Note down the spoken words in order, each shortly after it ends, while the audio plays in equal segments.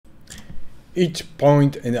Each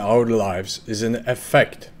point in our lives is an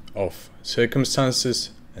effect of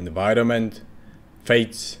circumstances, environment,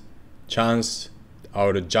 fates, chance,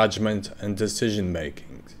 our judgment and decision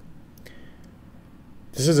making.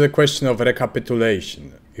 This is a question of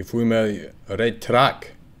recapitulation. If we may retrace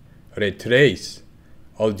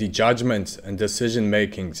all the judgments and decision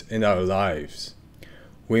makings in our lives,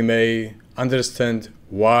 we may understand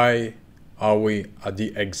why are we at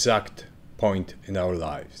the exact point in our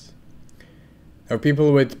lives. Now,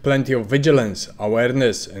 people with plenty of vigilance,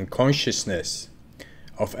 awareness and consciousness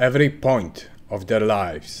of every point of their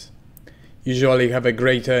lives usually have a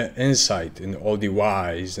greater insight in all the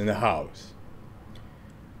whys and hows.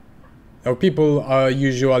 Now, people are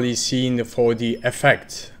usually seen for the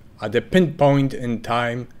effects at the pinpoint in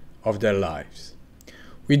time of their lives.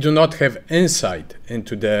 We do not have insight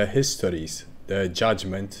into their histories, their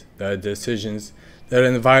judgment, their decisions, their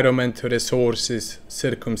environment, resources,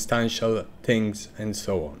 circumstantial things, and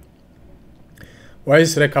so on. Why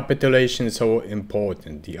is recapitulation so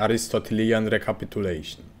important? The Aristotelian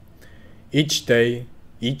recapitulation. Each day,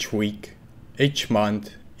 each week, each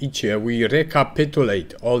month, each year, we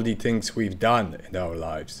recapitulate all the things we've done in our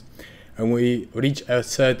lives, and we reach a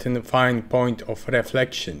certain fine point of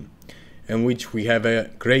reflection in which we have a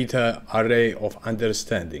greater array of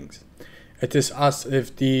understandings. It is as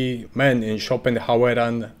if the man in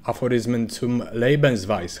Schopenhauerian aphorism zum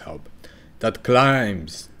Lebensweisheit that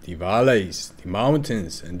climbs the valleys, the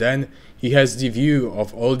mountains, and then he has the view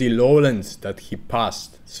of all the lowlands that he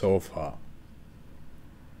passed so far.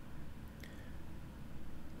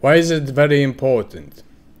 Why is it very important?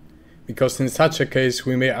 Because in such a case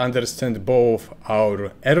we may understand both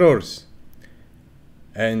our errors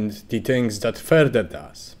and the things that furthered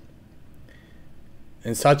us.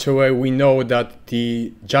 In such a way we know that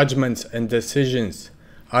the judgments and decisions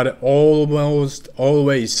are almost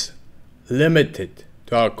always limited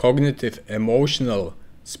to our cognitive, emotional,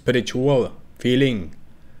 spiritual feeling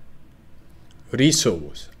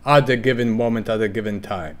resource at a given moment, at a given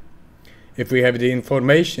time. If we have the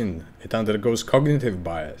information, it undergoes cognitive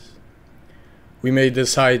bias. We may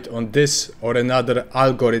decide on this or another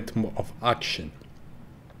algorithm of action.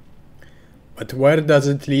 But where does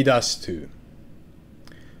it lead us to?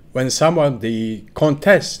 When somebody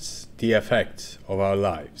contests the effects of our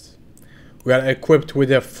lives, we are equipped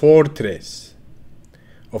with a fortress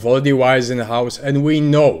of all the whys and hows, and we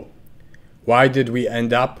know why did we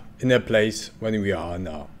end up in a place when we are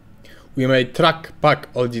now. We may track back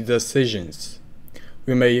all the decisions,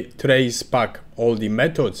 we may trace back all the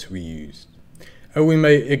methods we used, and we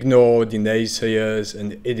may ignore the naysayers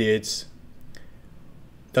and idiots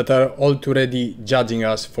that are already judging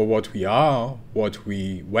us for what we are, what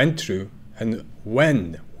we went through, and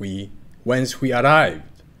whence we arrived.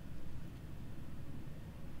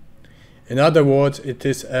 In other words, it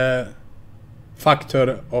is a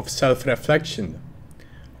factor of self-reflection,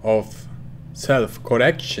 of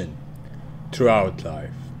self-correction throughout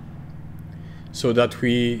life, so that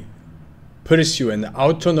we pursue an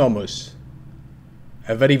autonomous,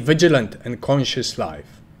 a very vigilant and conscious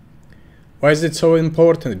life. Why is it so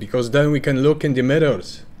important? Because then we can look in the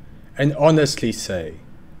mirrors and honestly say,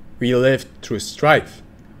 we lived through strife,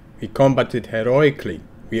 we combated heroically,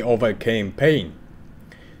 we overcame pain.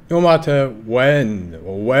 No matter when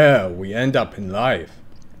or where we end up in life,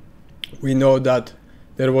 we know that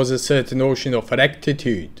there was a certain ocean of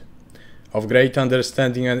rectitude, of great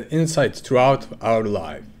understanding and insight throughout our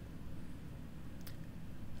life.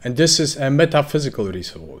 And this is a metaphysical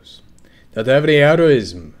resource, that every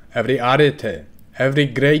heroism, every arete, every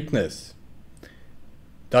greatness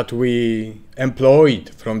that we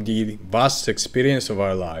employed from the vast experience of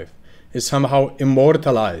our life is somehow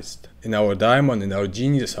immortalized in our diamond, in our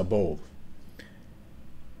genius above.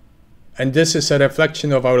 And this is a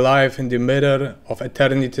reflection of our life in the mirror of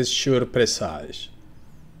eternity's sure presage.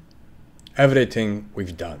 Everything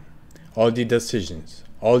we've done, all the decisions,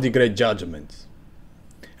 all the great judgments,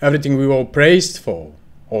 everything we were praised for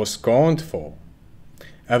or scorned for,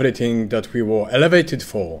 everything that we were elevated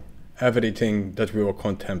for, everything that we were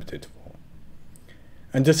contempted for.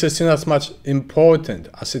 And this is in as much important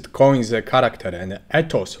as it coins the character and the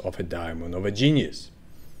ethos of a diamond, of a genius.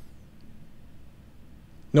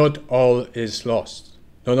 Not all is lost.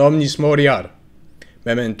 Non omnis moriar.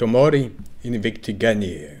 Memento mori, invicti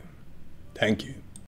genie. Thank you.